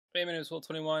Hey, my name is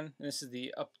Wolv21, and this is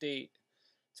the update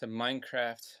to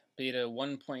Minecraft Beta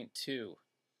 1.2.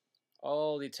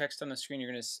 All the text on the screen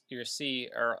you're gonna see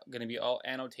are gonna be all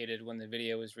annotated when the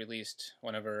video is released,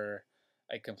 whenever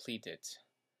I complete it.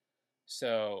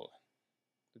 So,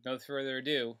 with no further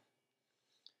ado,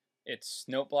 it's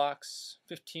note blocks,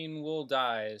 15 wool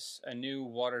dyes, a new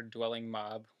water-dwelling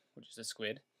mob, which is a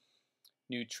squid,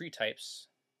 new tree types,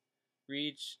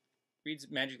 reeds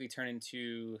magically turn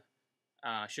into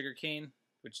sugarcane,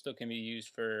 which still can be used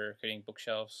for creating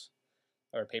bookshelves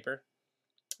or paper.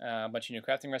 A bunch of new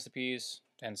crafting recipes,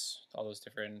 hence all those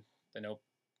different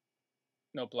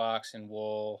note blocks and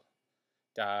wool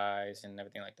dyes and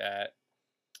everything like that.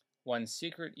 One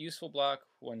secret useful block,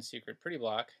 one secret pretty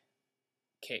block,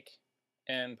 cake,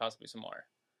 and possibly some more.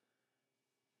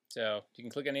 So you can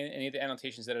click on any of the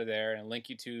annotations that are there and link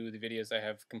you to the videos I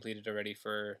have completed already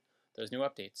for those new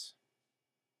updates.